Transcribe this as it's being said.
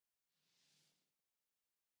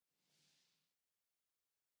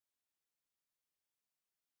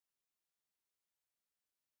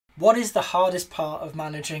What is the hardest part of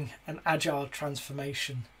managing an agile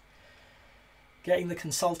transformation? Getting the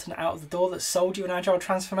consultant out of the door that sold you an agile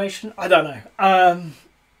transformation? I don't know.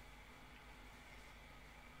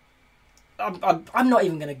 I'm not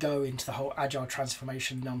even going to go into the whole agile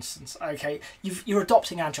transformation nonsense. Okay, you're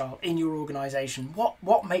adopting agile in your organisation.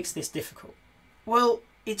 What makes this difficult? Well,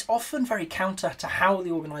 it's often very counter to how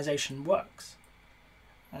the organisation works.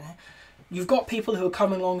 You've got people who are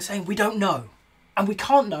coming along saying, we don't know, and we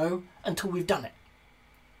can't know until we've done it.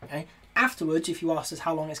 Okay? Afterwards, if you ask us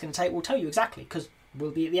how long it's going to take, we'll tell you exactly, because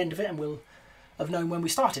we'll be at the end of it and we'll have known when we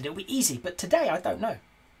started. It'll be easy, but today I don't know.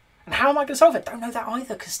 And how am I going to solve it? Don't know that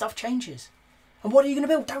either, because stuff changes. And what are you going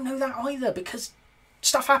to build? Don't know that either, because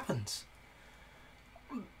stuff happens.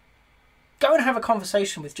 Go and have a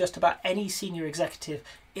conversation with just about any senior executive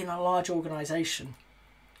in a large organisation.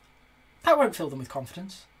 That won't fill them with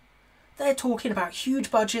confidence. They're talking about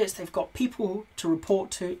huge budgets, they've got people to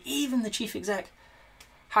report to, even the chief exec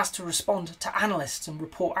has to respond to analysts and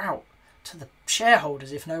report out to the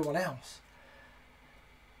shareholders if no one else.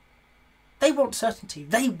 They want certainty.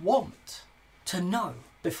 They want to know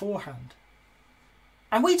beforehand.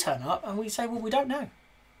 And we turn up and we say, well, we don't know.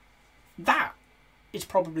 That is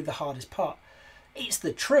probably the hardest part. It's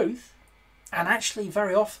the truth. And actually,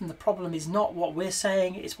 very often, the problem is not what we're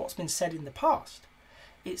saying, it's what's been said in the past.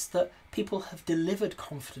 It's that people have delivered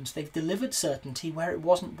confidence. They've delivered certainty where it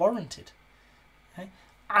wasn't warranted. Okay?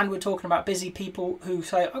 And we're talking about busy people who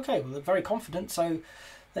say, okay, well, they're very confident, so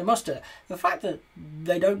they must do it. The fact that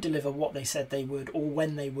they don't deliver what they said they would, or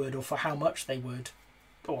when they would, or for how much they would,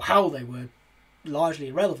 or how they would, largely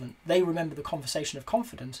irrelevant. They remember the conversation of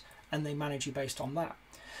confidence and they manage you based on that.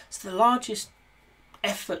 So the largest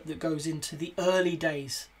effort that goes into the early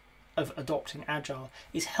days of adopting agile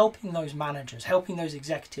is helping those managers, helping those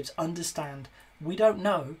executives understand we don't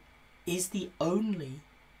know is the only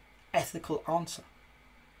ethical answer.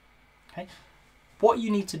 Okay? What you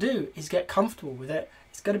need to do is get comfortable with it.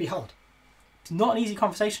 It's going to be hard. It's not an easy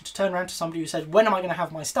conversation to turn around to somebody who says, when am I going to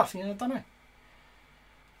have my stuff? You know, I don't know.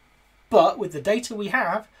 But with the data we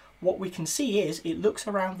have, what we can see is it looks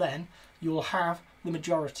around then, you'll have the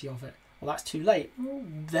majority of it. Well, that's too late.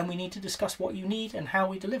 Then we need to discuss what you need and how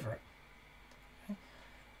we deliver it. Okay?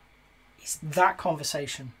 It's that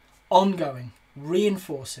conversation, ongoing,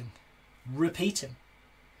 reinforcing, repeating.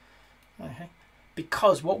 Okay?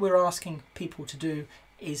 Because what we're asking people to do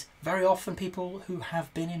is very often people who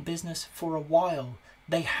have been in business for a while,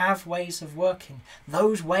 they have ways of working.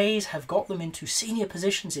 Those ways have got them into senior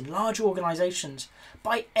positions in large organisations.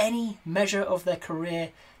 By any measure of their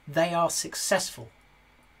career, they are successful.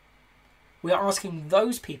 We are asking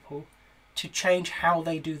those people to change how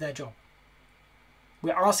they do their job.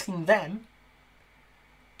 We're asking them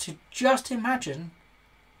to just imagine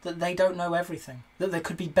that they don't know everything, that there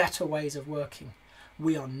could be better ways of working.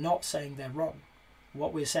 We are not saying they're wrong.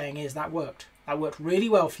 What we're saying is that worked. That worked really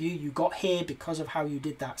well for you. You got here because of how you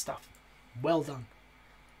did that stuff. Well done.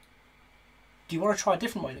 Do you want to try a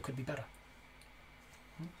different way that could be better?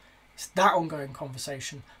 It's that ongoing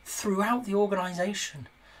conversation throughout the organisation,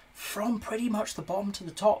 from pretty much the bottom to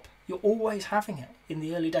the top. You're always having it in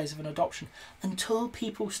the early days of an adoption until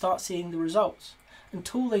people start seeing the results,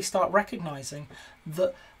 until they start recognising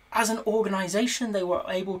that as an organisation they were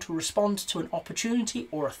able to respond to an opportunity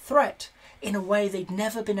or a threat in a way they'd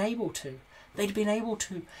never been able to. They'd been able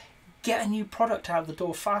to get a new product out the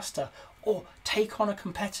door faster, or take on a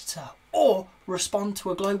competitor, or respond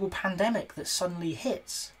to a global pandemic that suddenly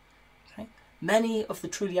hits. Okay? Many of the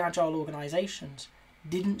truly agile organisations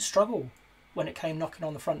didn't struggle when it came knocking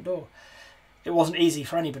on the front door. It wasn't easy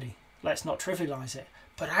for anybody, let's not trivialise it,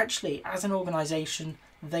 but actually as an organisation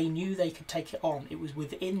they knew they could take it on. It was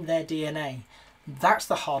within their DNA. That's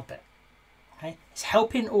the hard bit. Okay? It's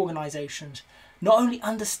helping organisations not only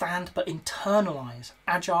understand but internalise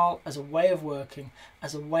agile as a way of working,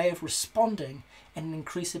 as a way of responding in an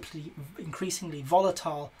increasingly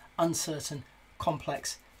volatile, uncertain,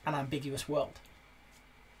 complex and ambiguous world.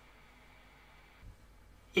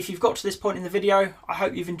 If you've got to this point in the video, I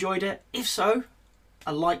hope you've enjoyed it. If so,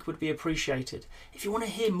 a like would be appreciated. If you want to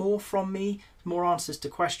hear more from me, more answers to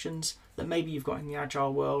questions that maybe you've got in the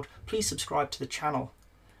agile world, please subscribe to the channel.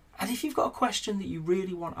 And if you've got a question that you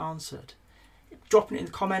really want answered, drop it in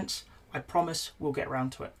the comments. I promise we'll get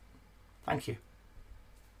around to it. Thank you.